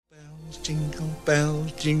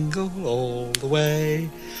bells, jingle all the way.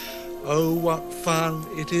 Oh, what fun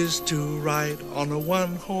it is to ride on a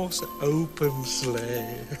one-horse open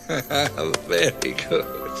sleigh. Very good.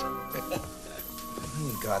 Who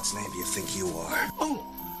in God's name do you think you are? Oh,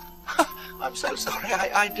 I'm so sorry.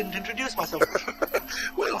 I didn't introduce myself.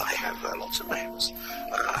 Well, I have lots of names.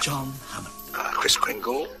 John Hammond. Kris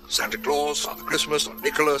Kringle, Santa Claus, Father Christmas, or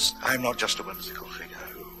Nicholas. I'm not just a whimsical figure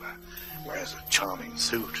who wears a charming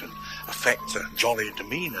suit and affects a jolly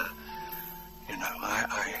demeanor. You know,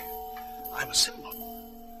 I'm a symbol.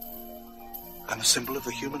 I'm a symbol of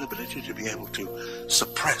the human ability to be able to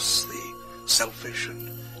suppress the selfish and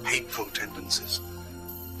hateful tendencies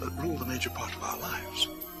that rule the major part of our lives.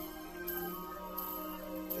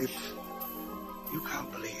 If you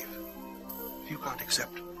can't believe, if you can't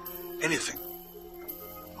accept anything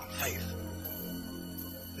on faith,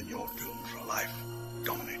 then you're doomed for a life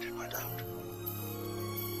dominated by doubt.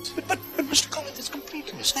 But Mr. Collins is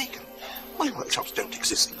completely mistaken. My workshops don't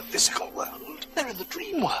exist in the physical world. They're in the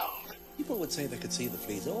dream world. People would say they could see the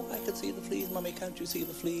fleas. Oh, I could see the fleas. Mummy, can't you see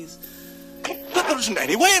the fleas? There isn't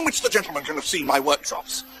any way in which the gentleman can have seen my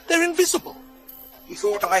workshops. They're invisible. He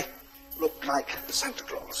thought I looked like Santa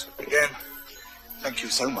Claus. Again, thank you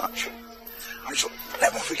so much. I shall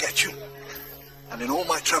never forget you. And in all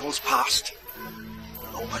my travels past,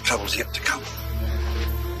 and all my travels yet to come,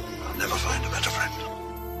 I'll never find a better friend.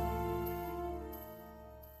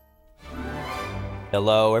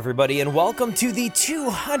 Hello, everybody, and welcome to the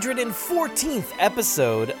 214th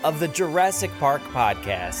episode of the Jurassic Park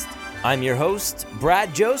podcast. I'm your host,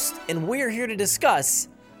 Brad Jost, and we're here to discuss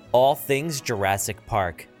all things Jurassic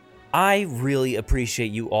Park. I really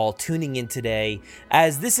appreciate you all tuning in today,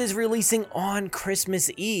 as this is releasing on Christmas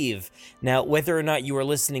Eve. Now, whether or not you are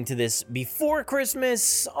listening to this before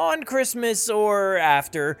Christmas, on Christmas, or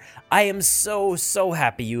after, I am so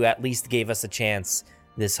happy you at least gave us a chance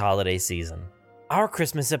this holiday season. Our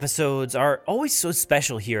Christmas episodes are always so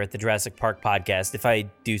special here at the Jurassic Park podcast, if I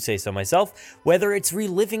do say so myself. Whether it's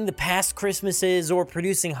reliving the past Christmases or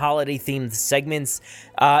producing holiday-themed segments,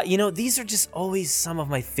 these are just always some of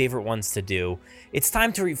my favorite ones to do. It's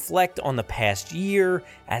time to reflect on the past year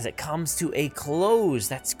as it comes to a close.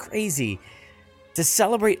 That's crazy. To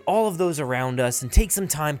celebrate all of those around us and take some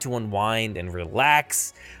time to unwind and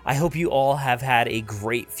relax. I hope you all have had a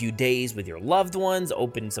great few days with your loved ones,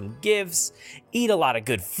 open some gifts, eat a lot of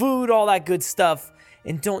good food, all that good stuff,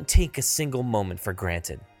 and don't take a single moment for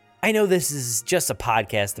granted. I know this is just a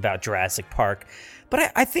podcast about Jurassic Park,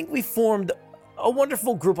 but I think we formed a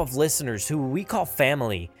wonderful group of listeners who we call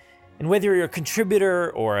family. And whether you're a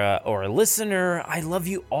contributor or a listener, I love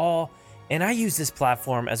you all. And I use this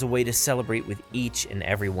platform as a way to celebrate with each and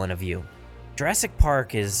every one of you. Jurassic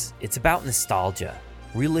Park it's about nostalgia,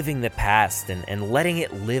 reliving the past and letting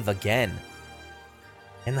it live again.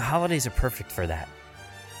 And the holidays are perfect for that.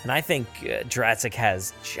 And I think Jurassic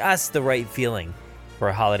has just the right feeling for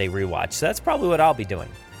a holiday rewatch. So that's probably what I'll be doing.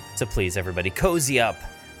 So please, everybody, cozy up,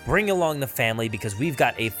 bring along the family because we've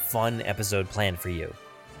got a fun episode planned for you.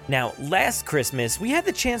 Now, last Christmas, we had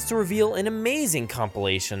the chance to reveal an amazing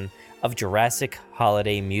compilation of Jurassic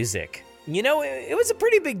holiday music. You know, it was a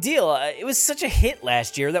pretty big deal. It was such a hit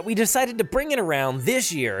last year that we decided to bring it around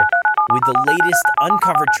this year with the latest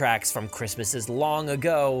uncovered tracks from Christmases long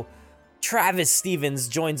ago. Travis Stevens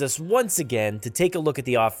joins us once again to take a look at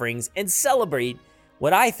the offerings and celebrate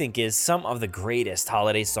what I think is some of the greatest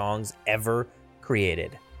holiday songs ever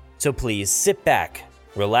created. So please sit back,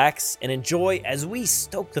 relax, and enjoy as we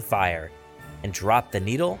stoke the fire and drop the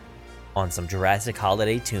needle on some Jurassic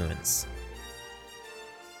holiday tunes.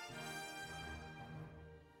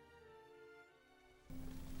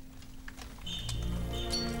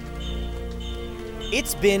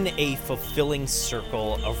 It's been a fulfilling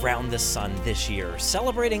circle around the sun this year,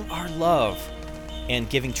 celebrating our love and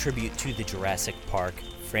giving tribute to the Jurassic Park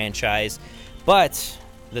franchise. But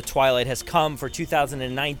the twilight has come for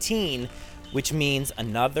 2019, which means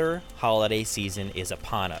another holiday season is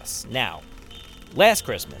upon us. Now, last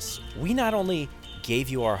Christmas, we not only gave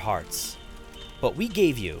you our hearts, but we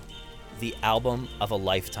gave you the album of a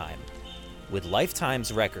lifetime. With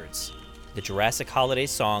Lifetime's records, the Jurassic Holiday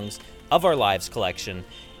Songs of Our Lives collection,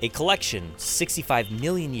 a collection 65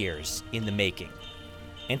 million years in the making.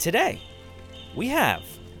 And today, we have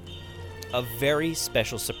a very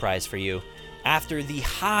special surprise for you. After the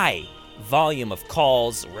high volume of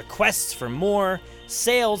calls, requests for more,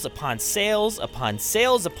 sales upon sales upon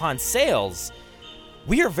sales upon sales,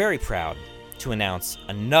 we are very proud to announce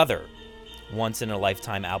another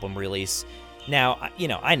once-in-a-lifetime album release. Now,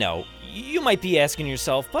 I know, you might be asking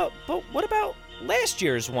yourself, but what about last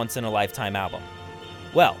year's once-in-a-lifetime album?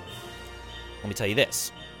 Well, let me tell you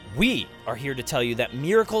this. We are here to tell you that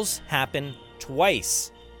miracles happen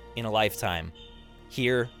twice in a lifetime.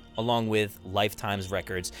 Here, along with Lifetime's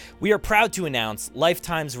Records, we are proud to announce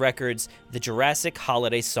Lifetime's Records, the Jurassic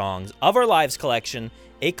Holiday Songs of Our Lives collection,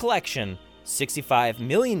 a collection 65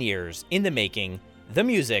 million years in the making, the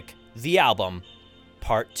music, the album,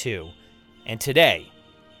 Part 2. And today,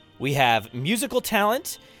 we have musical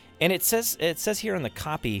talent, and it says here on the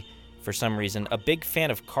copy, for some reason, a big fan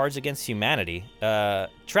of Cards Against Humanity.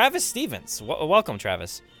 Travis Stevens. Welcome,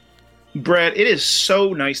 Travis. Brad, it is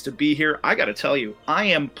so nice to be here. I got to tell you, I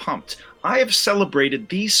am pumped. I have celebrated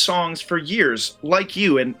these songs for years, like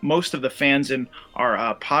you and most of the fans in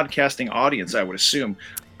our podcasting audience, I would assume.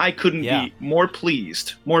 I couldn't be more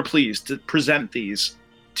pleased to present these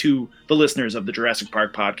to the listeners of the Jurassic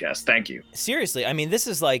Park podcast. Thank you. Seriously, I mean, this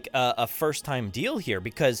is like a first-time deal here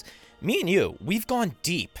because me and you, we've gone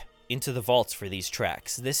deep into the vaults for these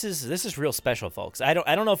tracks. This is real special, folks. I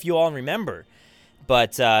don't know if you all remember,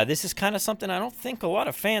 but this is kind of something I don't think a lot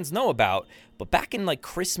of fans know about. But back in like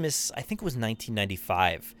Christmas, I think it was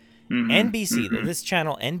 1995, NBC, this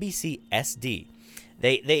channel, NBC SD,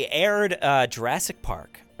 they aired Jurassic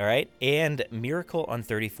Park, all right, and Miracle on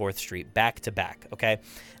 34th Street back to back, okay?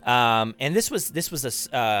 And this was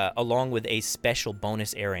along with a special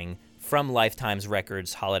bonus airing from Lifetime's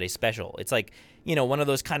Records Holiday Special. It's like, you know, one of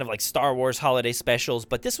those kind of like Star Wars holiday specials,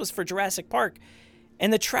 but this was for Jurassic Park.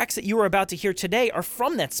 And the tracks that you are about to hear today are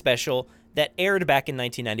from that special that aired back in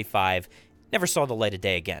 1995. Never saw the light of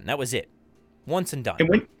day again. That was it. Once and done.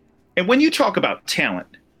 And when you talk about talent,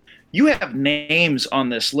 you have names on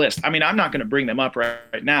this list. I mean, I'm not going to bring them up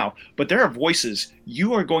right now, but there are voices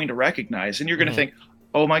you are going to recognize, and you're going to think,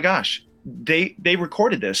 oh my gosh, they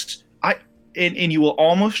recorded this. And you will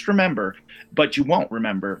almost remember, but you won't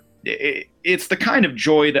remember. It's the kind of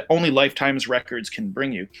joy that only Lifetime's Records can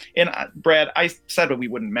bring you. And Brad, I said that we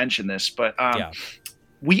wouldn't mention this, but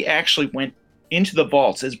we actually went into the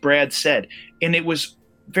vaults, as Brad said, and it was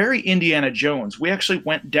very Indiana Jones. We actually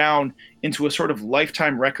went down into a sort of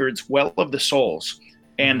Lifetime Records Well of the Souls,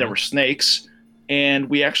 and there were snakes, and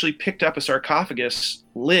we actually picked up a sarcophagus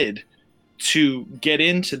lid to get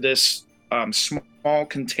into this small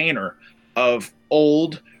container of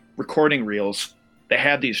old recording reels that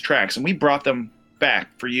had these tracks, and we brought them back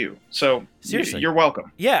for you. So seriously, you're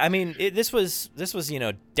welcome. Yeah, I mean, this was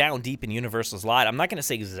down deep in Universal's lot. I'm not going to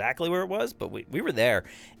say exactly where it was, but we were there,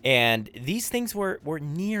 and these things were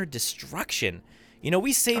near destruction. You know,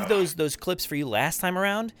 we saved those clips for you last time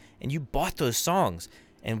around, and you bought those songs,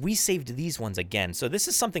 and we saved these ones again. So this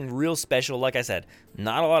is something real special. Like I said,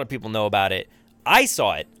 not a lot of people know about it. I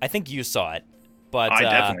saw it. I think you saw it, but I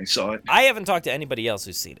definitely saw it. I haven't talked to anybody else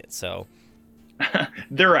who's seen it, so.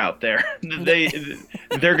 They're out there.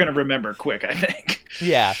 They're going to remember quick, I think.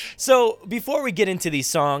 Yeah. So before we get into these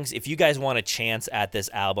songs, if you guys want a chance at this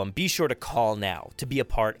album, be sure to call now to be a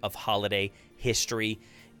part of holiday history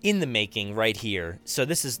in the making right here. So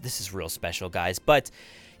this is real special, guys. But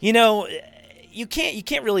you know, you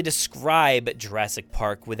can't really describe Jurassic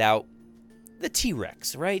Park without the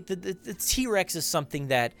T-Rex, right? The T-Rex is something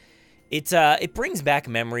that it brings back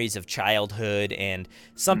memories of childhood, and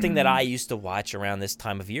something that I used to watch around this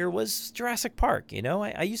time of year was Jurassic Park. You know,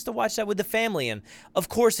 I used to watch that with the family, and of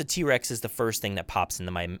course the T-Rex is the first thing that pops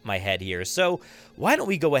into my head here. So why don't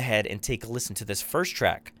we go ahead and take a listen to this first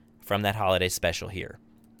track from that holiday special here.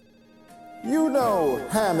 You know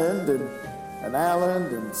Hammond and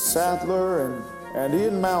Allen and Sadler and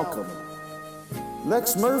Ian Malcolm,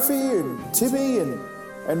 Lex Murphy and Timmy and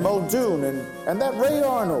Muldoon and that Ray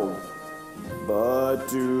Arnold. But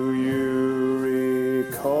do you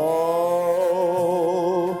recall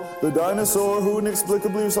the dinosaur who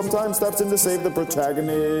inexplicably sometimes steps in to save the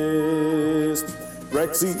protagonist?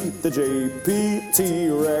 Rexy, the JP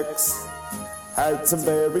T-Rex, had some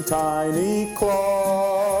very tiny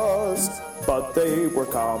claws, but they were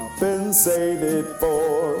compensated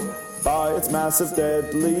for by its massive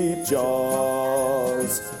deadly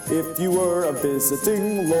jaws. If you were a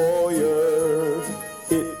visiting lawyer,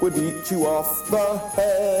 it would eat you off the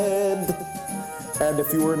head. And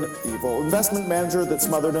if you were an evil investment manager that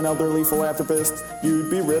smothered an elderly philanthropist,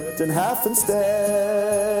 you'd be ripped in half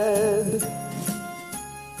instead.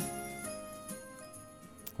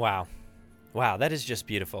 Wow, that is just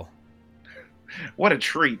beautiful. What a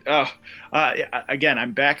treat. Again,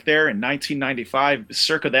 I'm back there in 1995,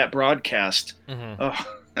 circa that broadcast.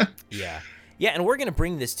 Yeah, and we're going to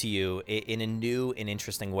bring this to you in a new and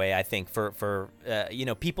interesting way, I think, for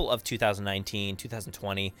people of 2019,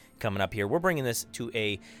 2020 coming up here. We're bringing this to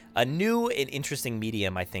a new and interesting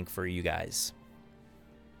medium, I think, for you guys.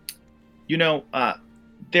 You know,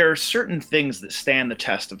 there are certain things that stand the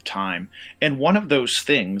test of time, and one of those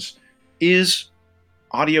things is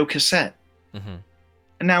audio cassette. Mm-hmm.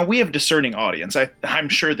 Now, we have a discerning audience. I'm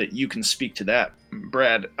sure that you can speak to that,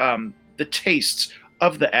 Brad. The tastes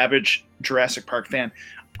of the average Jurassic Park fan,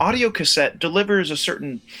 audio cassette delivers a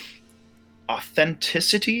certain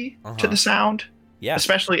authenticity to the sound,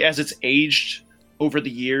 especially as it's aged over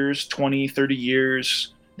the years, 20, 30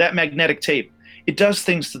 years. That magnetic tape, it does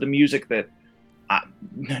things to the music that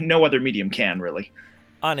no other medium can, really.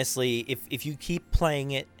 Honestly, if you keep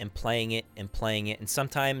playing it and playing it and playing it, and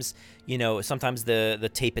sometimes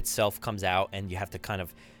the tape itself comes out and you have to kind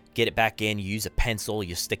of get it back in, you use a pencil,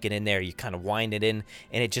 you stick it in there, you kind of wind it in,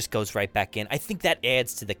 and it just goes right back in. I think that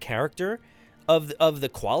adds to the character of the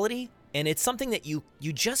quality, and it's something that you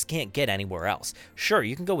just can't get anywhere else. Sure,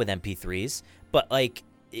 you can go with MP3s, but like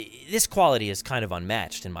this quality is kind of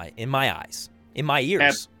unmatched in my eyes, in my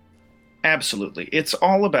ears. Absolutely. It's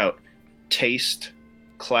all about taste,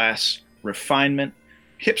 class, refinement.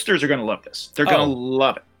 Hipsters are going to love this. They're going to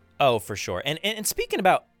love it. Oh, for sure. And speaking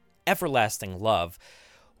about everlasting love,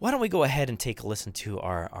 why don't we go ahead and take a listen to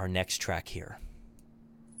our next track here?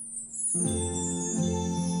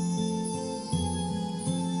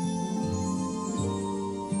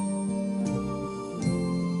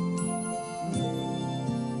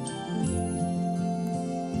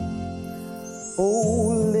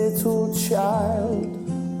 Oh, little child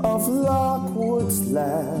of Lockwood's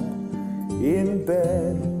lap, in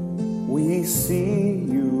bed we see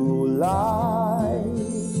you lie,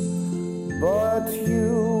 but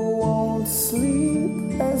you won't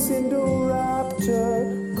sleep as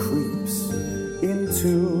Indoraptor creeps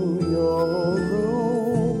into your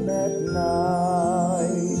room at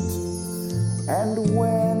night. And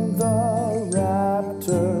when the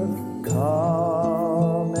raptor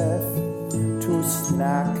cometh to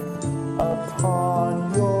snack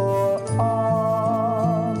upon your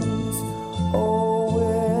arms,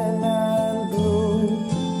 Owen and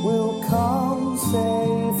Blue will come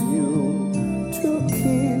save you to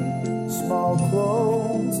keep small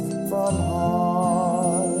clones from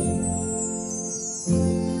harm.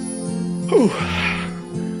 Whew.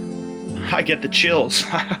 I get the chills.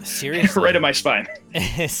 Seriously. Right in my spine.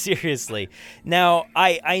 Seriously. Now,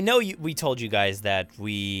 I know we told you guys that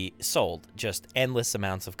we sold just endless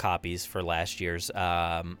amounts of copies for last year's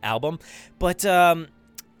album, but I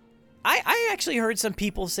actually heard some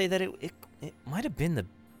people say that it might have been the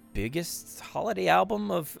biggest holiday album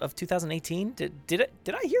of 2018. Did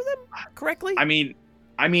I hear them correctly?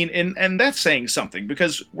 I mean, and that's saying something,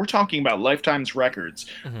 because we're talking about Lifetime's Records.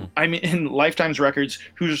 Mm-hmm. I mean, in Lifetime's Records,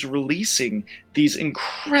 who's releasing these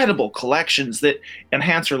incredible collections that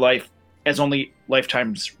enhance her life as only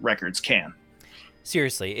Lifetime's Records can.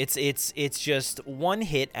 Seriously, it's just one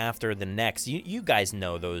hit after the next. You guys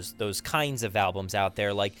know those kinds of albums out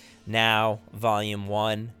there, like Now, Volume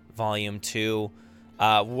 1, Volume 2.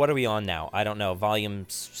 What are we on now? I don't know. Volume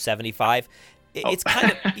 75. It's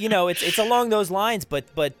kind of, it's along those lines, but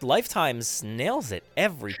Lifetime's nails it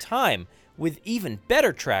every time with even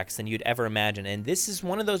better tracks than you'd ever imagine. And this is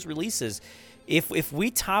one of those releases. If we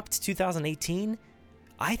topped 2018,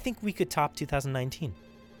 I think we could top 2019.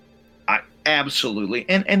 Absolutely.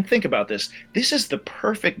 And think about this. This is the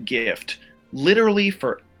perfect gift, literally,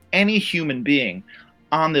 for any human being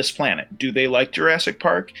on this planet. Do they like Jurassic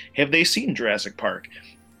Park? Have they seen Jurassic Park?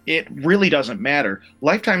 It really doesn't matter.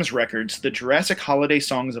 Lifetime's Records, the Jurassic Holiday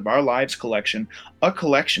Songs of Our Lives collection, a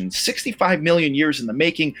collection, 65 million years in the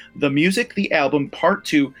making, the music, the album, part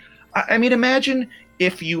 2. I mean, imagine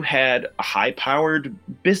if you had a high-powered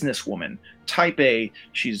businesswoman, type A,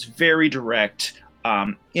 she's very direct,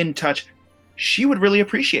 in touch. She would really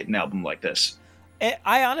appreciate an album like this.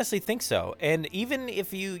 I honestly think so. And even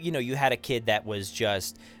if you had a kid that was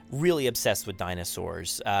just really obsessed with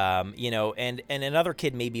dinosaurs, and another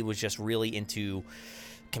kid maybe was just really into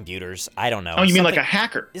computers. I don't know. Oh, you mean like a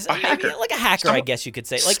hacker? A hacker. Like a hacker, I guess you could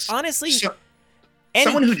say. Like, honestly...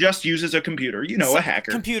 Someone who just uses a computer, a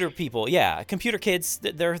hacker. Computer people, yeah. Computer kids,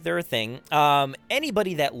 they're a thing.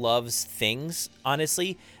 Anybody that loves things,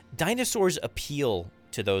 honestly, dinosaurs appeal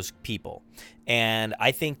to those people. And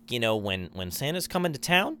I think, when Santa's coming to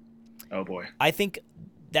town, oh boy, I think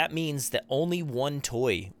that means that only one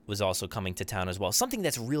toy was also coming to town as well. Something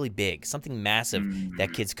that's really big, something massive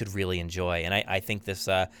that kids could really enjoy. And I think this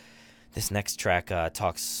next track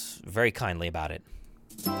talks very kindly about it.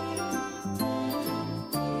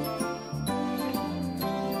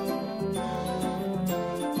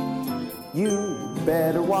 You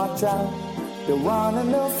better watch out, they'll run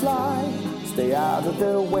and they'll fly. Stay out of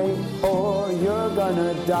their way or you're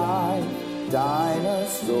gonna die.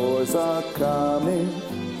 Dinosaurs are coming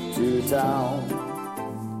to town.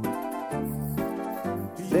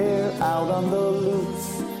 They're out on the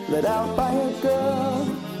loose, let out by a girl.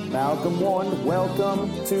 Malcolm warned,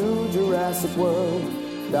 welcome to Jurassic World.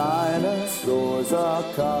 Dinosaurs are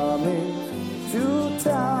coming to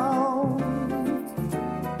town.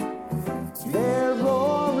 They're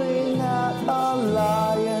roaring at a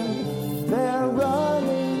lion. They're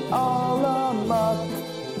running all amok.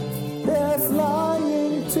 They're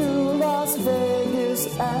flying to Las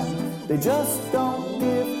Vegas and they just don't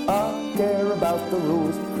give a care about the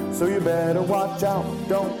rules. So you better watch out,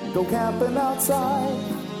 don't go camping outside.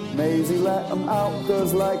 Maisie let them out,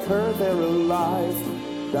 cause like her they're alive.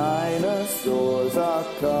 Dinosaurs are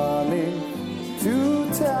coming to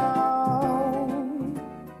town.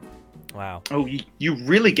 Wow. Oh, you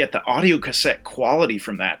really get the audio cassette quality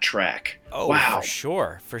from that track. Oh, wow.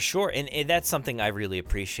 For sure. And that's something I really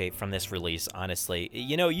appreciate from this release, honestly.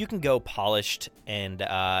 You know, you can go polished and,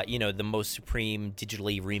 the most supreme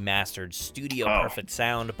digitally remastered studio perfect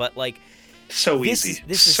sound, but like... So easy.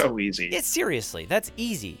 Easy. It's seriously, that's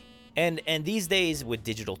easy. And these days with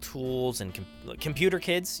digital tools and computer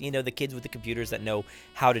kids, the kids with the computers that know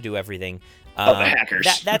how to do everything. The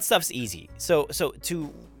hackers. That stuff's easy. So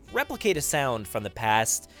to replicate a sound from the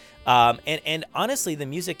past, and honestly, the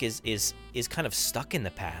music is kind of stuck in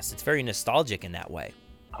the past. It's very nostalgic in that way.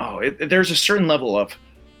 Oh, there's a certain level of,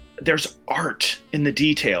 there's art in the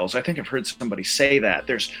details. I think I've heard somebody say that.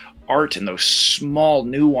 There's art in those small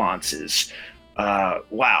nuances.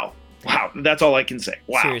 Wow, that's all I can say.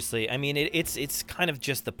 Wow. Seriously, I mean, it's kind of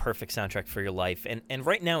just the perfect soundtrack for your life. And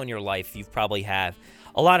right now in your life, you probably have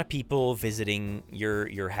a lot of people visiting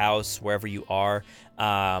your house, wherever you are.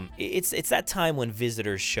 It's that time when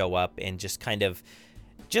visitors show up and just kind of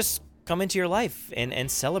just come into your life and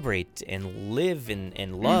celebrate and live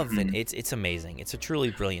and love. Mm-hmm. And it's amazing. It's a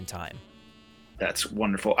truly brilliant time. That's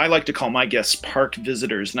wonderful. I like to call my guests park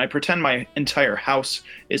visitors, and I pretend my entire house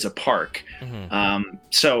is a park. Mm-hmm.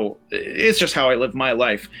 So it's just how I live my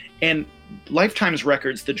life. And Lifetime's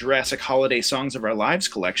Records, the Jurassic Holiday Songs of Our Lives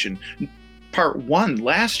collection, part 1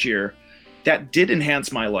 last year, that did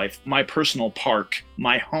enhance my life, my personal park,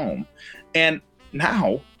 my home. And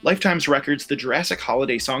now, Lifetime's Records, the Jurassic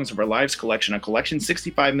Holiday Songs of Our Lives collection, a collection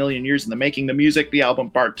 65 million years in the making, the music, the album,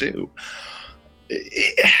 part 2.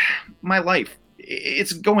 My life,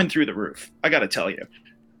 it's going through the roof, I gotta tell you.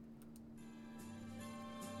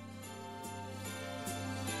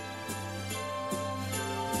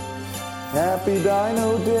 Happy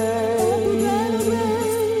Dino Days,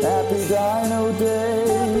 Happy Dino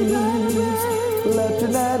Days, let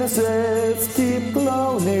geneticists keep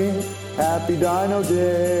cloning. Happy Dino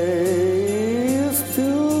Days to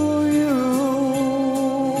you.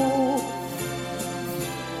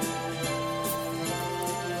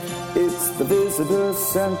 It's the visitor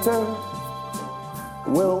center.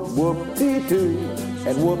 Well, whoop-dee-doo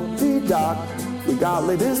and whoop-dee-dock. We got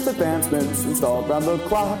latest advancements installed round the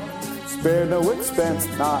clock. Spare no expense,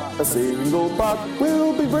 not a single buck.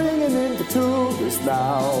 We'll be bringing in the tourists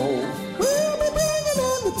now. We'll be bringing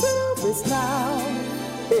in the tourists now.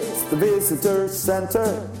 It's the visitor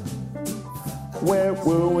center, where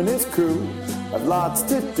Wu and his crew have lots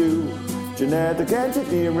to do. Genetic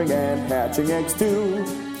engineering and hatching eggs too.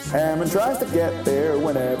 Hammond tries to get there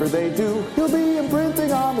whenever they do. He'll be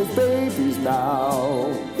imprinting on his babies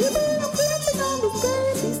now. He'll be imprinting on his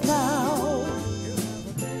babies now.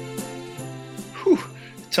 Whew.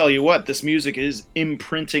 Tell you what, this music is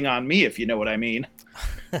imprinting on me, if you know what I mean.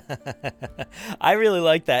 I really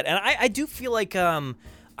like that. And I do feel like I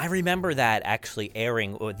remember that actually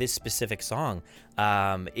airing this specific song.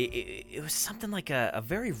 It was something like a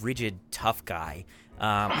very rigid, tough guy.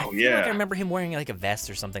 I feel like I remember him wearing like a vest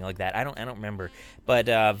or something like that. I don't remember, but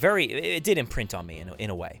it did imprint on me in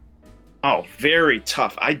a way. Oh, very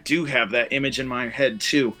tough. I do have that image in my head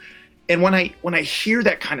too. And when I hear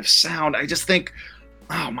that kind of sound, I just think,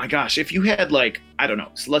 oh my gosh, if you had like, I don't know,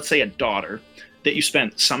 so let's say a daughter that you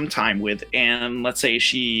spent some time with, and let's say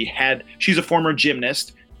she's a former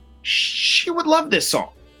gymnast, she would love this song.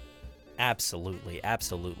 Absolutely.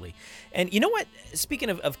 And you know what? Speaking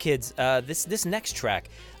of kids, this next track,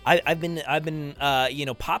 I've been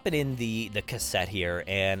popping in the cassette here,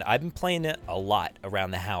 and I've been playing it a lot around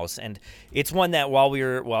the house. And it's one that while we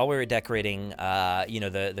were decorating,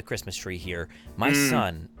 the Christmas tree here, my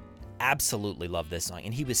son absolutely loved this song,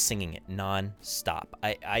 and he was singing it non-stop.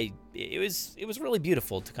 It was really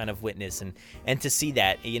beautiful to kind of witness and to see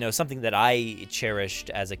that, something that I cherished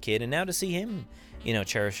as a kid, and now to see him,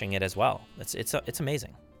 cherishing it as well. It's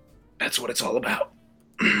amazing. That's what it's all about.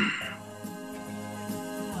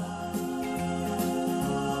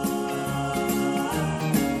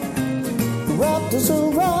 wanders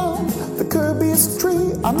around the Kirby's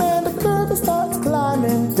tree. Amanda Kirby starts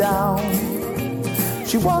climbing down.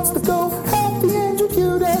 She wants to go help the angel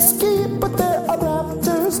cute escape, but there are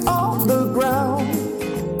raptors on the ground.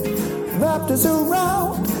 Raptors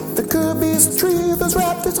around the Kirby's tree. Those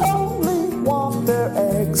raptors only want their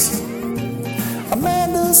eggs.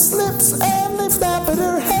 Amanda slips and they snap at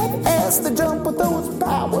her head as they jump with those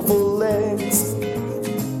powerful legs.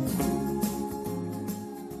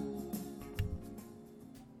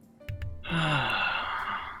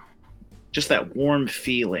 Just that warm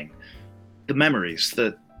feeling, the memories,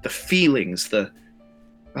 the feelings, the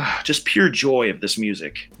just pure joy of this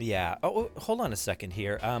music. Yeah. Oh, hold on a second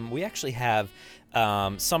here. We actually have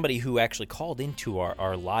somebody who actually called into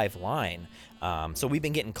our live line. So we've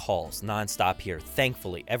been getting calls nonstop here.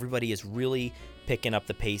 Thankfully, everybody is really picking up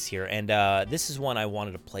the pace here. And this is one I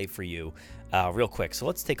wanted to play for you real quick. So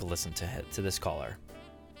let's take a listen to this caller.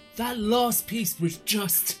 That last piece was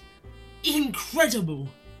just incredible.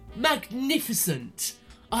 Magnificent.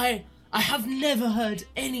 I have never heard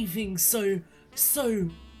anything so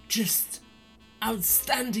just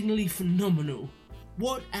outstandingly phenomenal.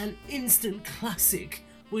 What an instant classic,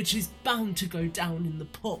 which is bound to go down in the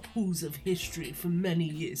pop halls of history for many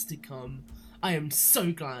years to come. I am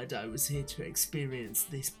so glad I was here to experience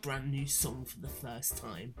this brand new song for the first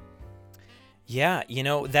time. Yeah,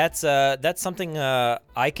 that's something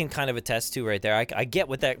I can kind of attest to right there. I get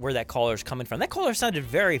where that caller's coming from. That caller sounded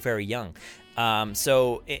very, very young. And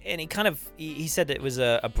he said that it was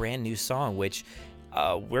a brand new song, which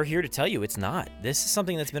we're here to tell you it's not. This is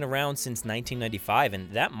something that's been around since 1995, and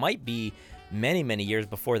that might be many, many years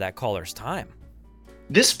before that caller's time.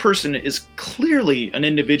 This person is clearly an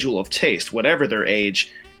individual of taste, whatever their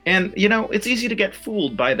age. And, it's easy to get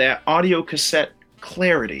fooled by that audio cassette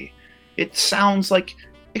clarity. It sounds like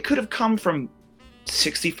it could have come from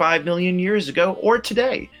 65 million years ago or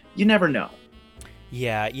today. You never know.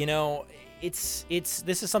 Yeah, this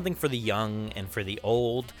is something for the young and for the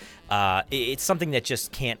old. It's something that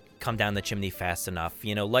just can't come down the chimney fast enough.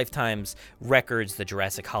 Lifetime's records, the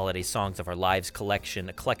Jurassic Holiday Songs of Our Lives collection,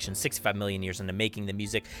 a collection 65 million years into making the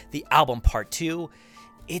music, the album Part 2.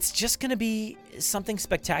 It's just going to be something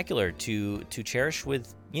spectacular to cherish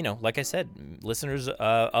with, like I said, listeners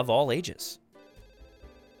of all ages.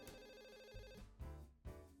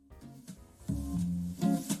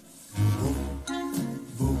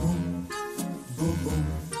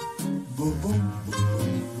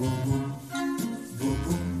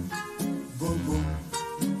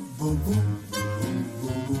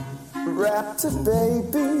 Raptor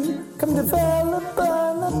baby, come develop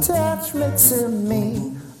an attachment to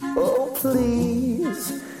me. Oh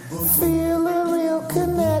please, feel a real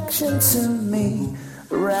connection to me.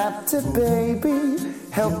 Raptor baby,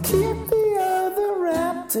 help keep the other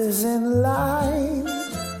raptors in line.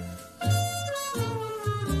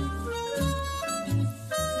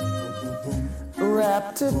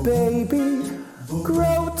 Raptor baby,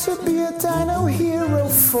 grow to be a dino hero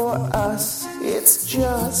for us. It's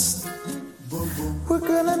just, we're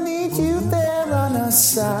gonna need you there on our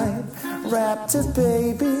side. Raptor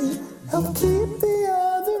baby, help keep the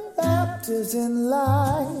other raptors in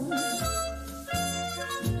line.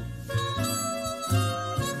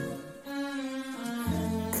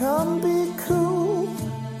 Come be cool,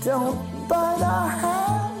 don't bite our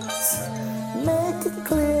hands. Make it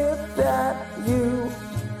clear that you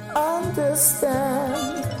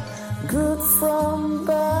understand. Good from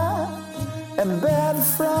bad and bad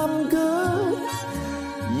from good.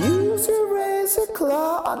 Use your razor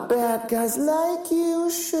claw on bad guys like you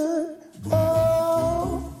should.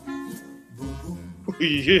 Oh.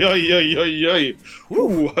 Yeah.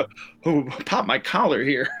 Ooh, pop my collar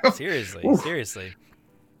here. Seriously.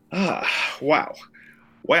 Wow.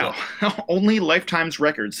 Only Lifetime's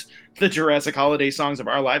records, the Jurassic Holiday Songs of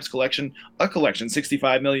Our Lives collection, a collection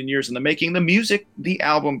 65 million years in the making, the music, the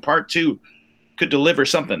album Part 2, could deliver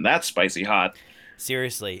something that spicy hot.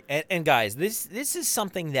 Seriously. And guys, this is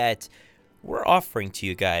something that we're offering to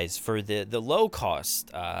you guys for the low cost,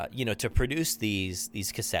 to produce these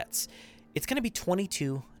cassettes. It's going to be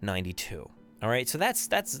 $22.92. All right, so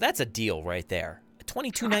that's a deal right there.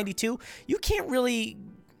 $22.92. You can't really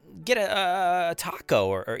get a taco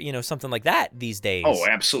or something like that these days. Oh,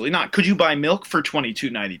 absolutely not. Could you buy milk for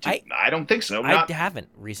 $22.92? I don't think so. I haven't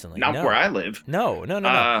recently. Not where I live. No.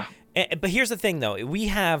 But here's the thing, though. We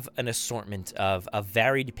have an assortment of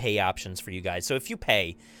varied pay options for you guys. So if you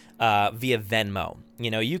pay via Venmo,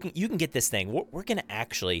 you can get this thing. We're going to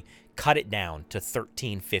actually cut it down to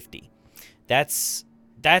 $13.50. That's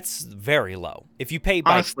very low. If you pay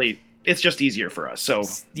by honestly, it's just easier for us. So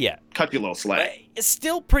Yeah. cut you a little slack. It's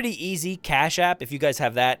still pretty easy. Cash App, if you guys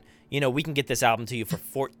have that, we can get this album to you for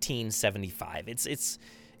 $14.75.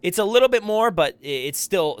 It's a little bit more, but it's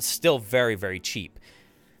still very, very cheap.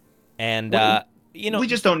 And we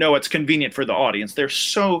just don't know what's convenient for the audience. There's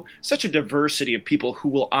such a diversity of people who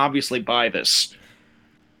will obviously buy this.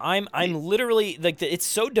 I'm literally like it's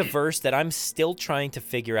so diverse that I'm still trying to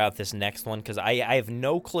figure out this next one because I have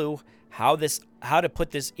no clue how to put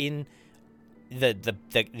this in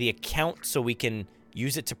the account so we can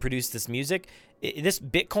use it to produce this music. This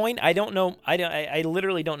Bitcoin, I don't know. I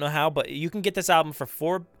literally don't know how, but you can get this album for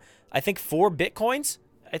four Bitcoins.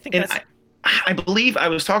 I think And that's. I believe I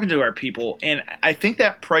was talking to our people, and I think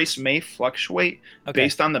that price may fluctuate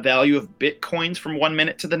based on the value of Bitcoins from 1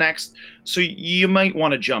 minute to the next. So you might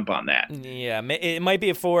want to jump on that. Yeah, it might be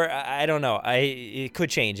a 4. I don't know. It could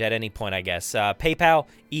change at any point, I guess. PayPal,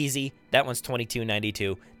 easy. That one's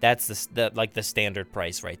 $22.92. That's the standard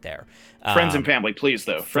price right there. Friends and family, please,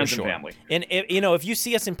 though. Friends and sure. family. And if you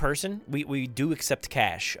see us in person, we do accept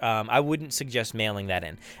cash. I wouldn't suggest mailing that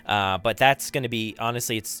in. But that's going to be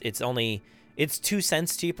honestly, it's 2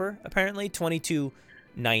 cents cheaper apparently,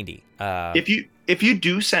 $22.90. If you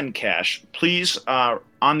do send cash, please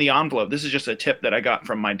on the envelope. This is just a tip that I got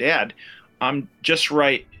from my dad. Just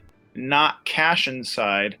write not cash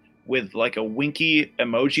inside with like a winky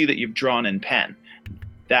emoji that you've drawn in pen.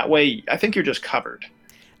 That way, I think you're just covered.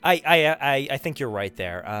 I think you're right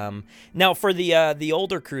there. Now for the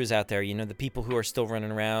older crews out there, the people who are still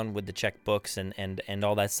running around with the checkbooks and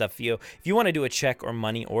all that stuff, if you want to do a check or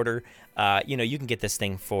money order, you can get this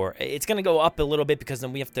thing for. It's going to go up a little bit because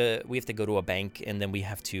then we have to go to a bank and then we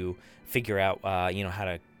have to figure out how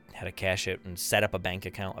to cash it and set up a bank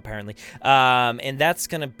account apparently, and that's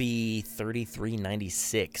gonna be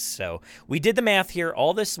 $33.96. So we did the math here.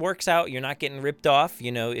 All this works out. You're not getting ripped off.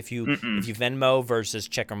 If you Venmo versus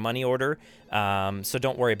check or money order. So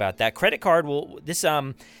don't worry about that. Credit card will this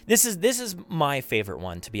is my favorite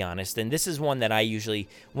one, to be honest, and this is one that I usually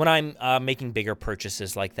when I'm making bigger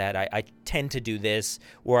purchases like that, I tend to do this,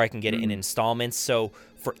 or I can get it in installments. So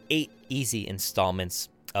for 8 easy installments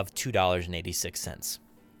of $2.86.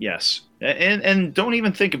 Yes, and don't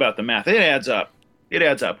even think about the math. It adds up.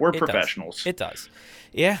 We're professionals. It does.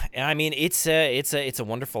 Yeah, I mean it's a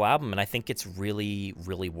wonderful album, and I think it's really,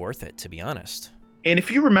 really worth it, to be honest. And if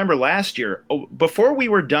you remember last year, before we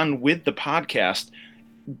were done with the podcast,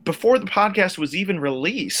 before the podcast was even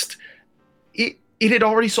released, it had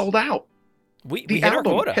already sold out. We the hit our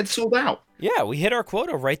album quota. had sold out. Yeah, we hit our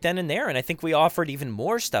quota right then and there, and I think we offered even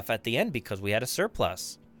more stuff at the end because we had a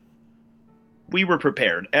surplus. We were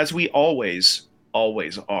prepared, as we always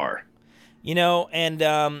are.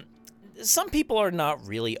 And some people are not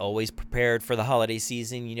really always prepared for the holiday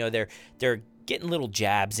season. They're getting little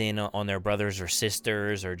jabs in on their brothers or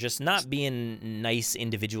sisters, or just not being nice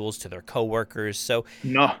individuals to their coworkers. So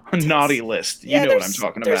naughty list. You know what I'm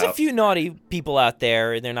talking about. There's a few naughty people out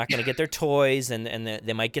there, and they're not going to get their toys, and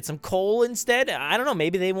they might get some coal instead. I don't know.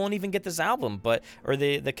 Maybe they won't even get this album, or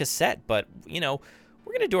the cassette. But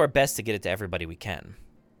we're going to do our best to get it to everybody we can.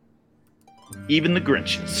 Even the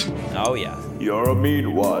Grinches. Oh, yeah. You're a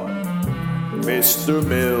mean one, Mr.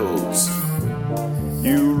 Mills.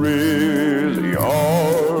 You really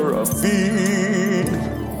are a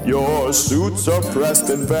fiend. Your suits are pressed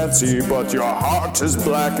and fancy, but your heart is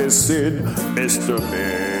black as sin, Mr.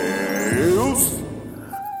 Mills.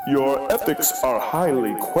 Your ethics are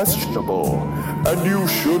highly questionable, and you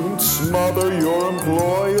shouldn't smother your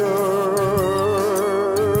employers.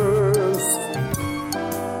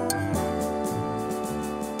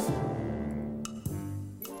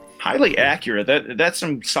 Highly accurate. That's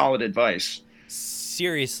some solid advice.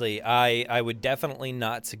 Seriously, I would definitely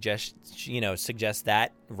not suggest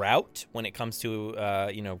that route when it comes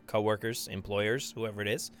to coworkers, employers, whoever it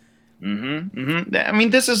is. I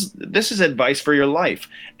mean, this is advice for your life,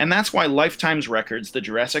 and that's why Lifetime's Records, the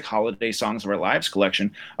Jurassic Holiday Songs of Our Lives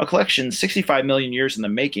collection, a collection 65 million years in the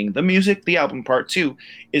making, the music, the album part 2,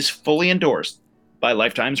 is fully endorsed by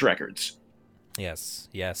Lifetime's Records. Yes.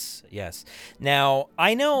 Now,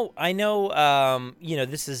 I know.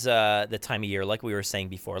 This is the time of year, like we were saying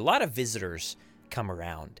before. A lot of visitors come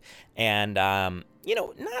around, and not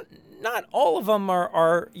all of them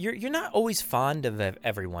are. You're not always fond of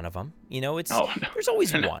every one of them. There's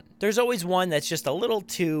always one. There's always one that's just a little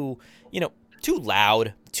too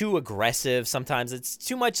loud, too aggressive. Sometimes it's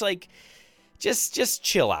too much. Like, just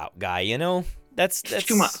chill out, guy. That's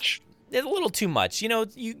too much. a little too much. You know,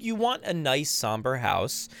 you want a nice somber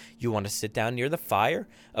house. You want to sit down near the fire,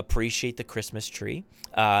 appreciate the Christmas tree,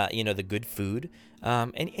 the good food,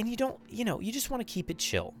 and you don't, you just want to keep it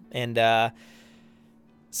chill. And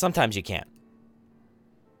sometimes you can't.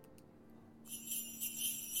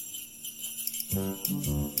 I'm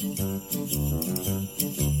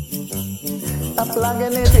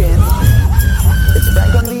plugging it in. It's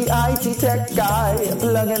Franklin the IT tech guy,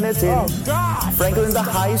 plugging it in. Franklin the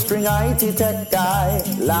high string IT tech guy.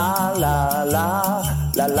 La la la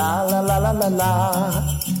la la la la la la la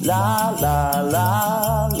la la la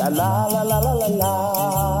la la la la la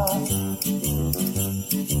la.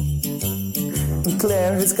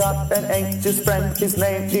 Claire has got an anxious friend, his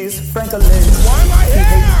name is Franklin. Why am I here?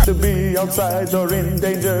 He hates to be outside or in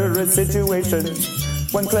dangerous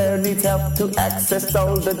situations. When Claire needs help to access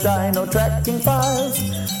all the dino tracking files,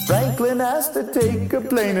 Franklin has to take a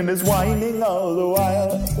plane and is whining all the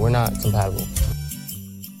while. We're not compatible.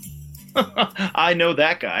 I know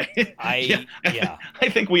that guy. Yeah. I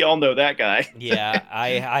think we all know that guy. Yeah,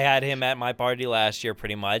 I had him at my party last year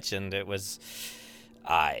pretty much, and it was...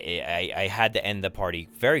 I had to end the party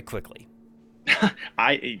very quickly.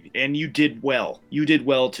 And you did well. You did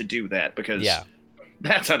well to do that, because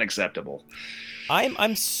that's unacceptable. I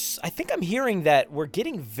think I'm hearing that we're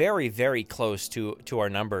getting very, very close to our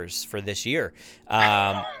numbers for this year.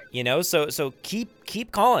 So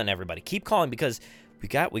keep calling, everybody. Keep calling, because we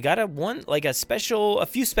got a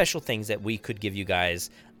few special things that we could give you guys.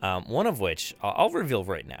 One of which I'll reveal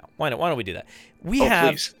right now. Why don't we do that?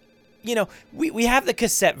 Please. We have the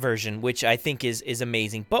cassette version, which I think is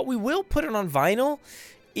amazing, but we will put it on vinyl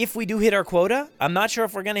if we do hit our quota. I'm not sure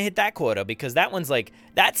if we're going to hit that quota, because that one's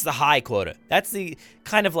that's the high quota. That's the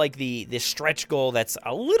kind of the stretch goal that's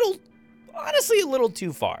honestly a little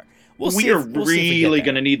too far. We are really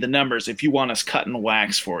going to need the numbers if you want us cutting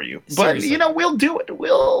wax for you. But, Seriously. We'll do it.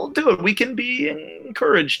 We'll do it. We can be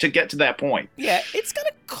encouraged to get to that point. Yeah, it's going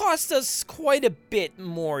to cost us quite a bit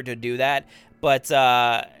more to do that. But,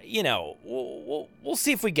 we'll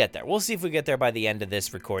see if we get there. We'll see if we get there by the end of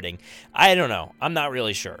this recording. I don't know. I'm not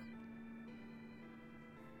really sure.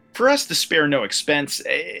 For us to spare no expense,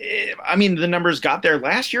 the numbers got there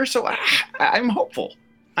last year, so I'm hopeful.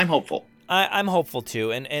 I'm hopeful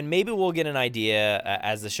too, and maybe we'll get an idea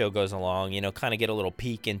as the show goes along. Kind of get a little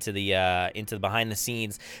peek into the behind the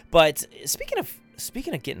scenes. But speaking of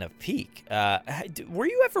getting a peek, were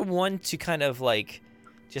you ever one to kind of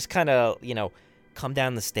come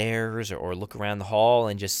down the stairs or look around the hall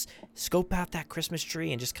and just scope out that Christmas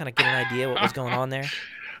tree and just kind of get an idea what was going on there?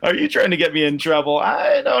 Are you trying to get me in trouble?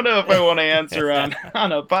 I don't know if I want to answer on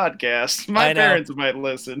a podcast. My parents might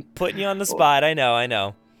listen. Putting you on the spot. I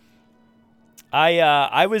know.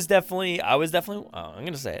 I was definitely I'm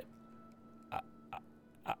going to say it.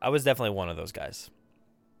 I was definitely one of those guys.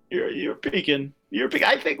 You're peeking.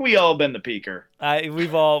 I think we all been the peaker.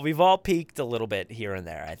 We've all peaked a little bit here and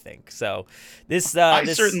there, I think. So this I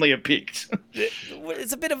certainly have peaked.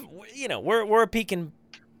 It's a bit of we're a peaking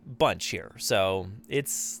bunch here. So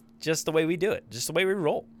it's just the way we do it, just the way we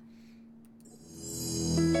roll.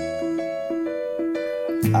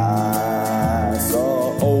 I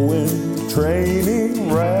saw Owen training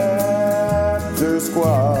raptor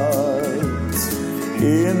squads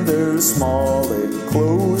in their small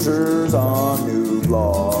enclosures on New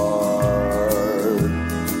Blard.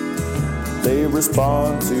 They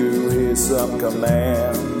respond to his some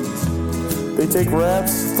commands. They take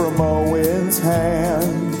reps from Owen's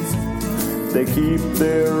hands. They keep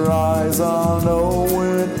their eyes on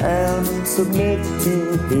Owen and submit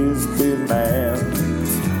to his demands.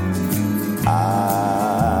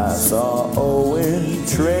 I saw Owen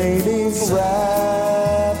training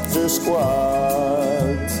raptor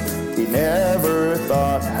squads. He never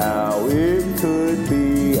thought how it could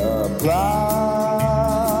be applied.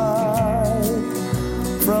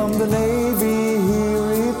 From the Navy he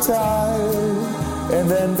retired, and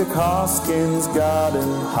then the Hoskins got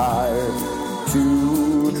him hired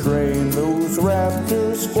to train those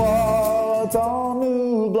raptor squads on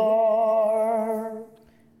New Blard.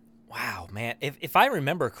 Wow, man! If I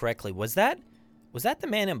remember correctly, was that the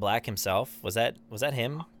Man in Black himself? Was that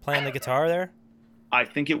him playing the guitar there? I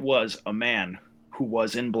think it was a man who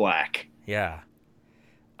was in black. Yeah,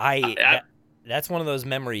 that's one of those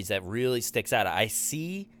memories that really sticks out. I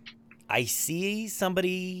see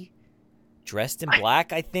somebody dressed in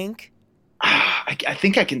black. I think I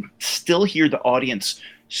think I can still hear the audience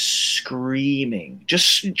screaming,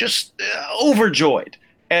 just overjoyed,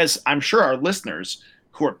 as I'm sure our listeners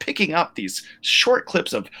who are picking up these short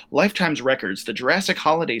clips of Lifetime's records, the Jurassic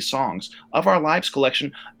Holiday Songs of Our Lives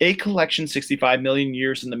collection, a collection 65 million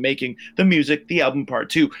years in the making, the music, the album part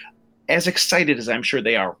 2. As excited as I'm sure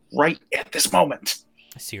they are right at this moment.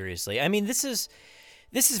 Seriously. I mean, this is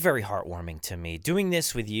very heartwarming to me. Doing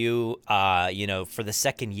this with you, for the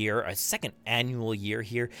second annual year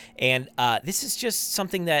here. And this is just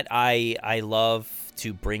something that I love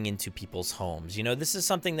to bring into people's homes. This is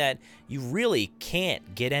something that you really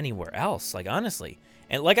can't get anywhere else, like, honestly.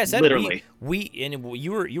 And like I said, literally,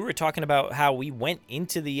 you were talking about how we went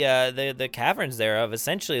into the caverns there of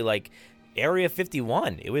essentially like Area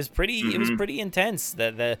 51. It was pretty intense.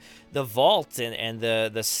 The vault and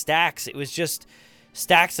the stacks, it was just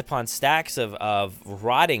stacks upon stacks of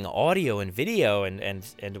rotting audio and video,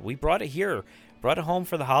 and we brought it home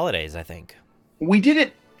for the holidays, I think. We did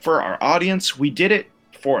it for our audience. We did it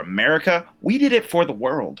for America. We did it for the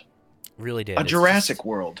world. Really did. A Jurassic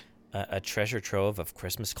World. A treasure trove of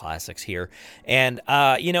Christmas classics here. And,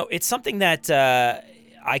 it's something that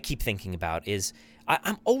I keep thinking about is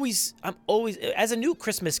I'm always, as a new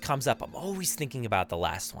Christmas comes up, I'm always thinking about the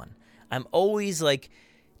last one. I'm always like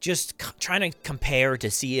just trying to compare to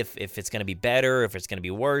see if it's going to be better, if it's going to be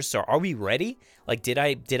worse, or are we ready? Like, did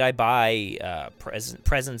I buy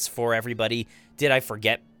presents for everybody? Did I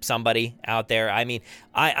forget somebody out there? I mean,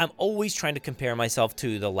 I'm always trying to compare myself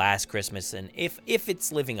to the last Christmas and if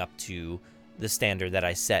it's living up to the standard that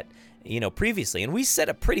I set, previously. And we set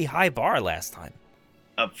a pretty high bar last time.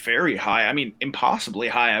 A very high, I mean, impossibly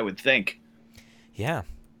high, I would think. Yeah.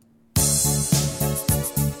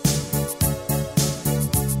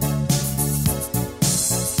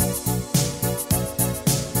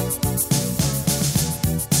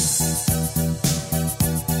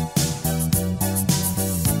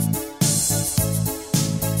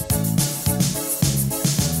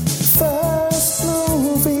 First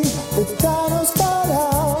movie, the dinos got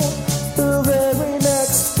out. The very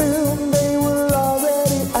next film, they were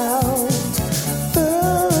already out.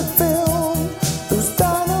 Third film, those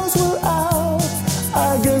dinos were out.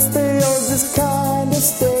 I guess they all just kinda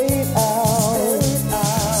stayed out.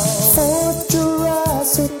 Fourth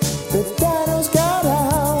Jurassic, the dinos got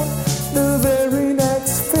out. The very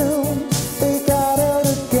next film, they got out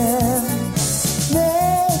again.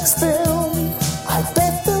 Next film, I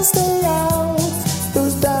bet they'll stay out.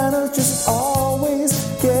 Those dinos just always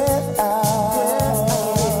get out.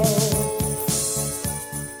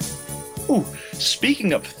 Ooh,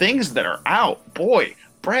 speaking of things that are out, boy,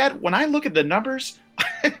 Brad, when I look at the numbers,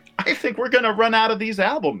 I think we're going to run out of these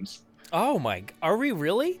albums. Oh my, are we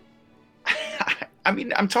really? I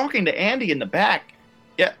mean, I'm talking to Andy in the back.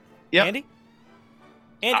 Yeah. Andy?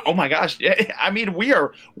 Oh my gosh. Yeah, I mean, we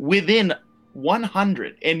are within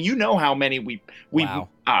 100, and you know how many we Wow.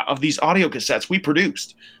 of these audio cassettes we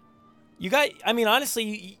produced.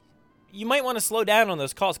 Honestly, you might want to slow down on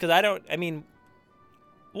those calls, because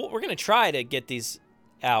we're going to try to get these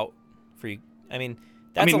out for you. I mean,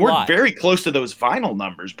 that's we're lot. very close to those vinyl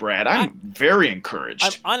numbers, Brad. I'm very encouraged.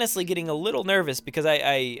 I'm honestly getting a little nervous because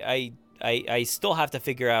I still have to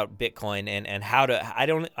figure out Bitcoin and how to. I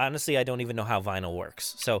don't even know how vinyl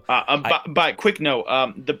works. So, by quick note,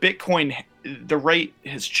 the Bitcoin, the rate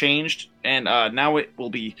has changed, and now it will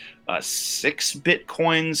be 6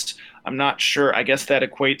 Bitcoins. I'm not sure. I guess that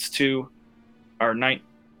equates to our 9.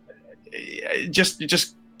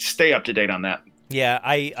 Just stay up to date on that. Yeah,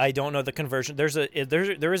 I don't know the conversion. There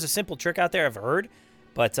is a simple trick out there I've heard,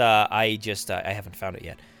 but I haven't found it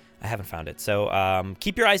yet. I haven't found it. So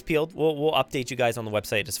keep your eyes peeled. We'll update you guys on the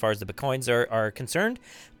website as far as the Bitcoins are concerned.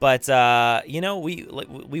 But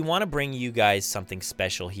we want to bring you guys something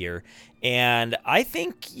special here, and I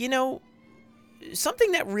think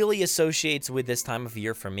something that really associates with this time of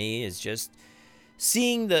year for me is just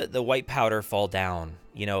seeing the white powder fall down,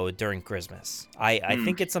 during Christmas. I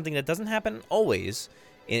think it's something that doesn't happen always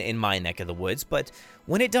in my neck of the woods, but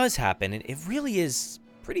when it does happen, it really is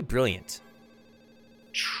pretty brilliant.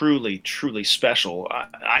 Truly, truly special.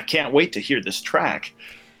 I can't wait to hear this track.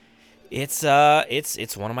 It's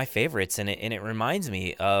one of my favorites, and it reminds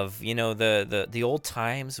me of the old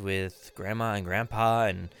times with Grandma and Grandpa,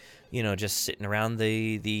 and just sitting around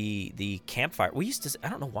the campfire. I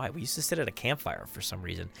don't know why we used to sit at a campfire for some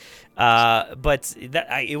reason, but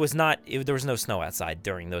there was no snow outside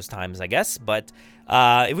during those times, I guess. But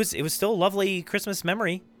it was still a lovely Christmas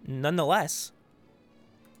memory nonetheless.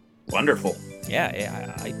 Wonderful. Yeah,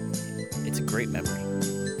 it's a great memory.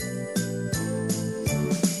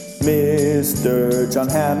 Mr. John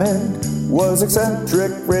Hammond was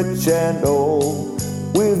eccentric, rich, and old,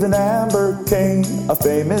 with an amber cane, a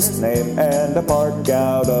famous name, and a park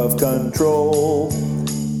out of control.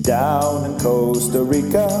 Down in Costa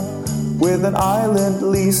Rica, with an island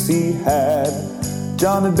lease he had,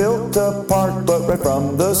 John had built a park, but right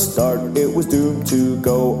from the start it was doomed to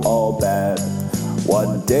go all bad.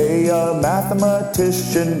 One day a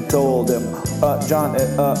mathematician told him, John,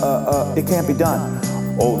 it can't be done.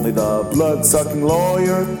 Only the blood-sucking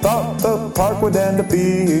lawyer thought the park would end up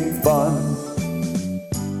being fun.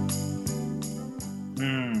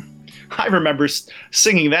 I remember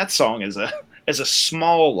singing that song as a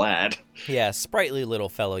small lad. Yeah, sprightly little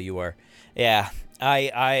fellow you were. Yeah,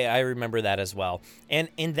 I remember that as well.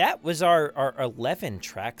 And that was our 11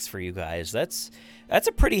 tracks for you guys. That's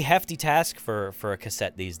a pretty hefty task for a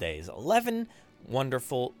cassette these days. 11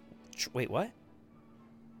 wonderful. Wait, what?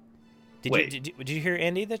 Did you hear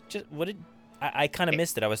Andy? I kind of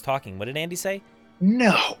missed it. I was talking. What did Andy say?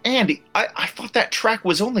 No, Andy. I thought that track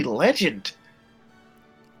was only legend.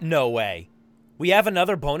 No way. We have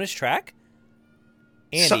another bonus track?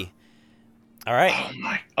 Andy. All right. Oh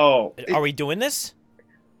my. Oh. Are we doing this?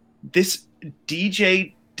 This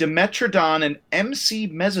DJ Dimetrodon and MC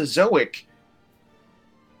Mesozoic.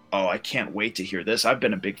 Oh, I can't wait to hear this. I've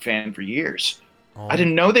been a big fan for years. Oh. I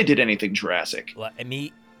didn't know they did anything Jurassic.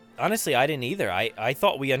 Honestly, I didn't either. I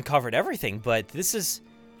thought we uncovered everything, but this is...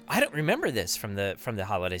 I don't remember this from the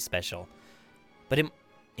holiday special. But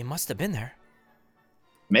it must have been there.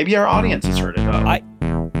 Maybe our audience has heard it.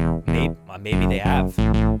 Maybe they have.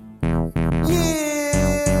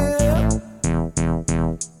 Yeah!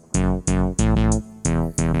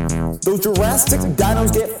 Those Jurassic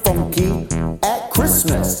dinos get funky at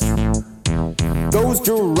Christmas. Those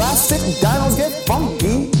Jurassic dinos get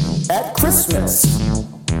funky at Christmas.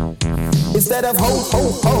 Instead of ho, ho,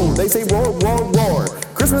 ho, they say roar, roar, roar.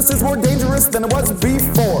 Christmas is more dangerous than it was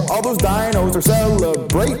before. All those dinos are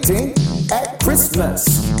celebrating at Christmas.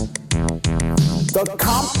 The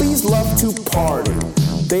compies love to party.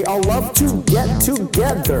 They all love to get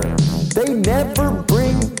together. They never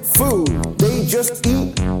bring food. They just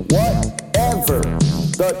eat whatever.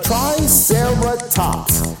 The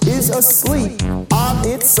Triceratops is asleep on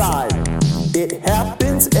its side. It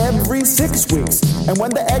happens every 6 weeks, and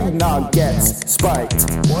when the eggnog gets spiked,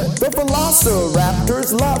 the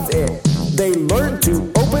velociraptors love it. They learn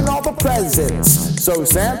to open all the presents, so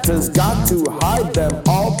Santa's got to hide them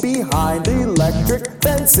all behind electric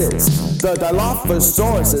fences. The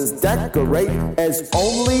Dilophosauruses decorate as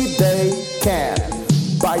only they can,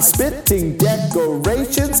 by spitting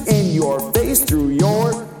decorations in your face through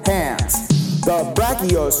your hands. The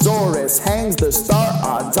Brachiosaurus hangs the star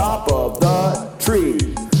on top of the tree,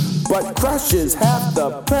 but crushes half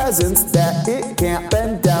the presents that it can't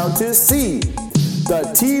bend down to see.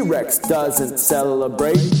 The T-Rex doesn't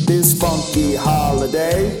celebrate this funky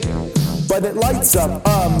holiday, but it lights up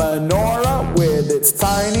a menorah with its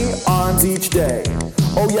tiny arms each day.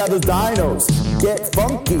 Oh yeah, those dinos get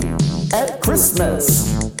funky at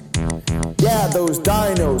Christmas. Yeah, those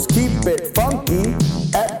dinos keep it funky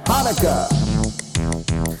at Hanukkah.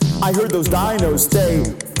 I heard those dinos stay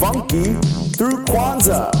funky through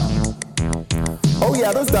Kwanzaa. Oh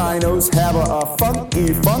yeah, those dinos have a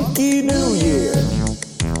funky, funky New Year.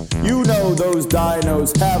 You know those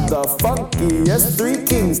dinos have the funkiest Three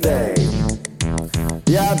Kings Day.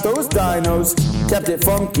 Yeah, those dinos kept it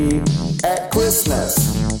funky at Christmas.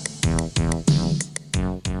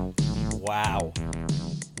 Wow.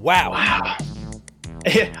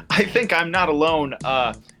 I think I'm not alone.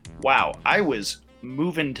 Wow, I was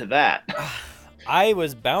moving to that. I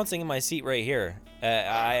was bouncing in my seat right here.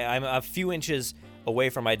 I'm a few inches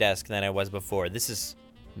away from my desk than I was before. This is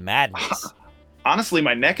madness. Honestly,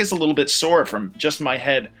 my neck is a little bit sore from just my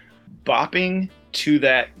head bopping to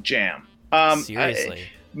that jam. Seriously.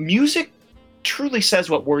 Music truly says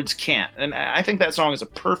what words can't, and I think that song is a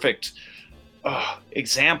perfect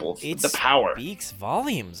example of the power. It speaks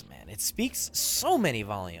volumes, man. It speaks so many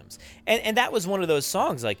volumes. And that was one of those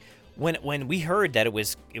songs, like, when we heard that it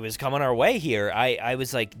was coming our way here, I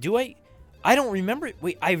was like, I don't remember it.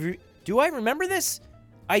 Wait, do I remember this?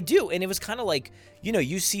 I do. And it was kind of like,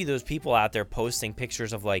 you see those people out there posting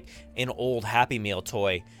pictures of like an old Happy Meal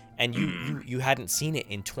toy, and you hadn't seen it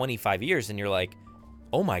in 25 years, and you're like,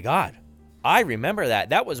 oh my God, I remember that.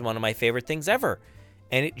 That was one of my favorite things ever.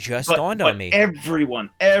 And it just dawned on me. Everyone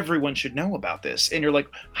should know about this. And you're like,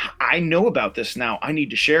 I know about this now. I need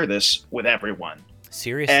to share this with everyone.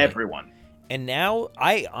 Seriously. Everyone. And now,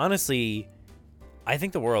 I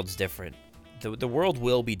think the world's different. The world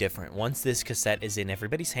will be different once this cassette is in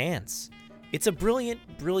everybody's hands. It's a brilliant,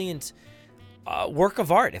 brilliant work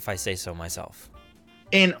of art, if I say so myself.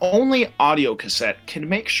 An only audio cassette can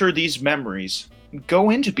make sure these memories go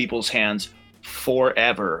into people's hands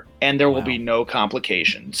forever, and there will Wow. be no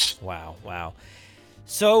complications. Wow.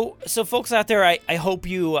 So folks out there, I hope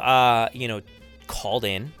you called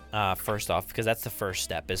in first off, because that's the first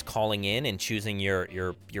step, is calling in and choosing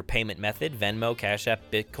your payment method: Venmo, Cash App,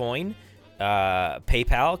 Bitcoin,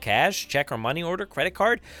 PayPal, cash, check or money order, credit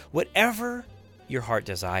card, whatever your heart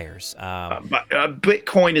desires. But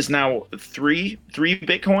Bitcoin is now three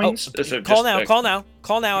Bitcoins. So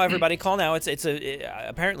Call now, everybody, call now. It's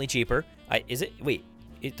apparently cheaper. Is it? Wait,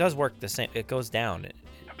 it does work the same. It goes down.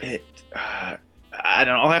 I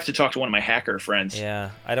don't know. I'll have to talk to one of my hacker friends. Yeah,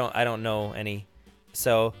 I don't know any.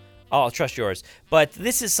 So I'll trust yours. But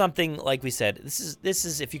this is something, like we said, this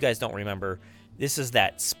is if you guys don't remember, this is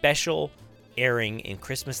that special airing in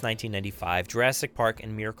Christmas 1995, Jurassic Park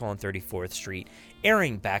and Miracle on 34th Street,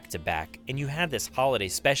 airing back to back. And you had this holiday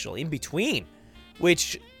special in between,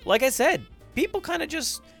 which, like I said, people kind of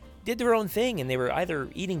just did their own thing, and they were either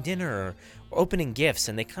eating dinner or opening gifts,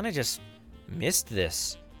 and they kind of just missed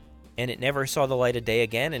this. And it never saw the light of day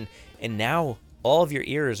again, and now all of your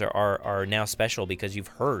ears are now special because you've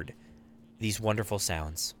heard these wonderful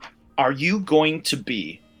sounds. Are you going to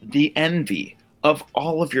be the envy of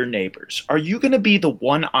all of your neighbors? Are you going to be the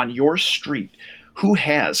one on your street who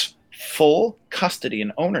has full custody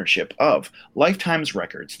and ownership of Lifetime's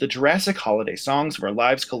records, the Jurassic Holiday Songs of Our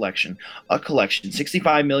Lives collection, a collection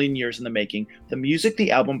 65 million years in the making, the music, the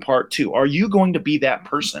album part 2? Are you going to be that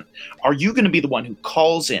person? Are you going to be the one who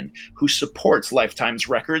calls in, who supports Lifetime's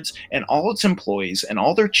records and all its employees and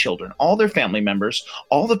all their children, all their family members,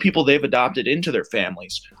 all the people they've adopted into their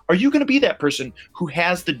families? Are you going to be that person who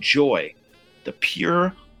has the joy, the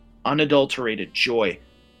pure, unadulterated joy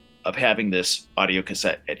of having this audio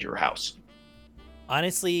cassette at your house?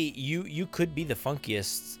 Honestly, you could be the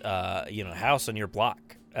funkiest house on your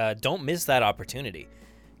block. Don't miss that opportunity,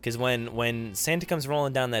 because when Santa comes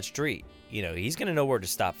rolling down that street, he's gonna know where to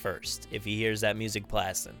stop first if he hears that music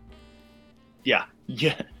blasting. Yeah.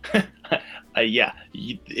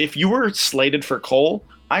 If you were slated for coal,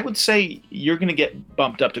 I would say you're gonna get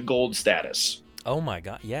bumped up to gold status. Oh my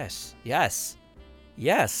God! Yes.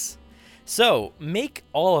 So, make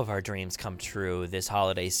all of our dreams come true this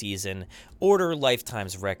holiday season. Order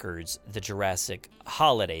Lifetime's records, the Jurassic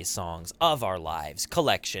Holiday Songs of Our Lives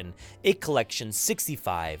collection, a collection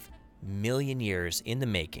 65 million years in the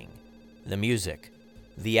making. The music,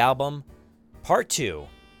 the album, part 2.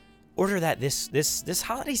 Order that this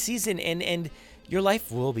holiday season, and your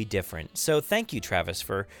life will be different. So, thank you, Travis,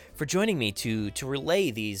 for joining me to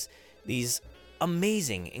relay these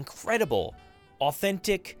amazing, incredible,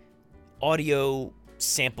 authentic audio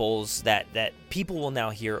samples that people will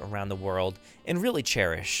now hear around the world and really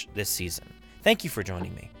cherish this season. Thank you for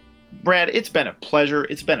joining me. Brad, it's been a pleasure.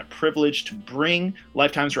 It's been a privilege to bring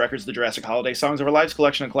Lifetime's records, the Jurassic Holiday Songs of Our Lives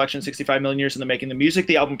collection, a collection 65 million years in the making, the music,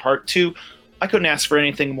 the album part 2. I couldn't ask for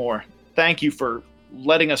anything more. Thank you for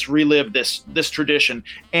letting us relive this tradition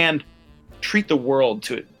and treat the world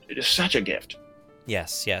to it. It is such a gift.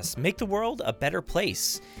 Yes. Make the world a better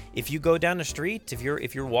place. If you go down the street, if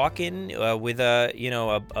you're walking with a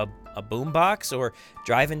boombox, or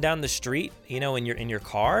driving down the street, in your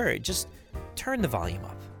car, just turn the volume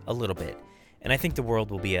up a little bit, and I think the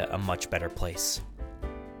world will be a much better place.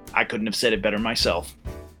 I couldn't have said it better myself.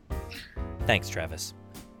 Thanks, Travis.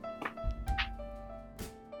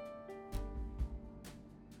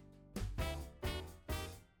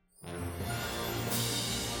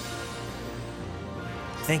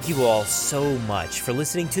 Thank you all so much for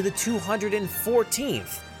listening to the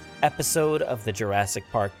 214th episode of the Jurassic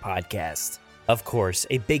Park podcast. Of course,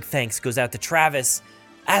 a big thanks goes out to Travis,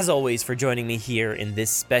 as always, for joining me here in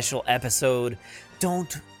this special episode.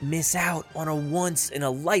 Don't miss out on a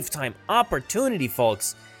once-in-a-lifetime opportunity,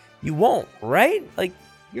 folks. You won't, right? Like,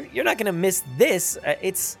 you're not going to miss this.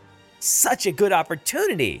 It's such a good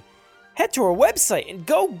opportunity. Head to our website and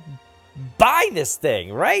go buy this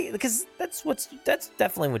thing, right? Because that's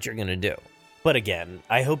definitely what you're gonna do. But again,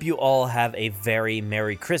 I hope you all have a very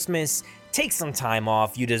Merry Christmas. Take some time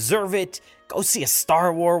off. You deserve it. Go see a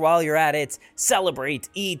Star Wars while you're at it. Celebrate,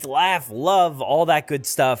 eat, laugh, love, all that good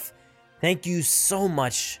stuff. Thank you so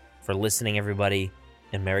much for listening, everybody,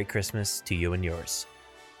 and Merry Christmas to you and yours.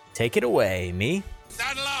 Take it away, me.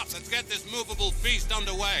 Saddle up, let's get this movable feast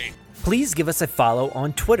underway. Please give us a follow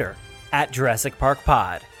on Twitter at Jurassic Park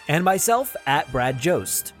Pod, and myself at Brad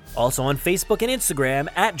Jost. Also on Facebook and Instagram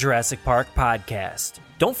at Jurassic Park Podcast.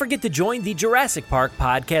 Don't forget to join the Jurassic Park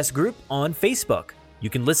Podcast group on Facebook. You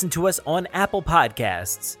can listen to us on Apple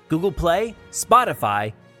Podcasts, Google Play,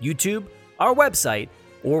 Spotify, YouTube, our website,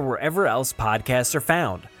 or wherever else podcasts are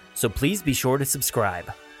found. So please be sure to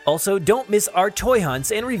subscribe. Also, don't miss our toy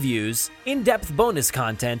hunts and reviews, in-depth bonus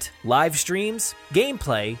content, live streams,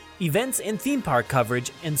 gameplay, events and theme park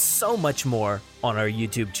coverage, and so much more on our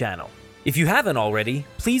YouTube channel. If you haven't already,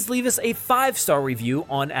 please leave us a 5-star review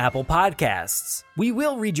on Apple Podcasts. We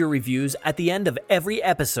will read your reviews at the end of every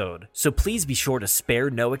episode, so please be sure to spare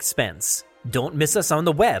no expense. Don't miss us on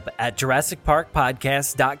the web at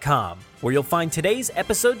JurassicParkPodcast.com, where you'll find today's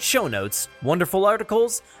episode show notes, wonderful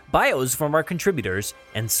articles, bios from our contributors,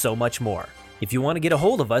 and so much more. If you want to get a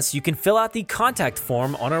hold of us, you can fill out the contact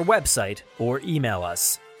form on our website or email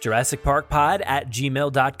us,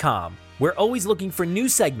 JurassicParkPod@gmail.com. We're always looking for new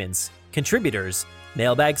segments, contributors,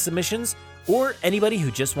 mailbag submissions, or anybody who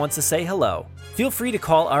just wants to say hello. Feel free to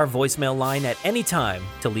call our voicemail line at any time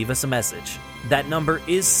to leave us a message. That number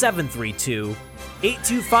is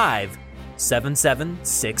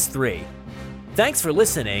 732-825-7763. Thanks for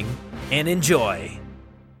listening, and enjoy.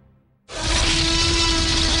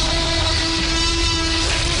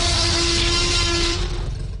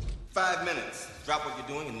 5 minutes. Drop what you're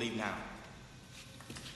doing and leave now.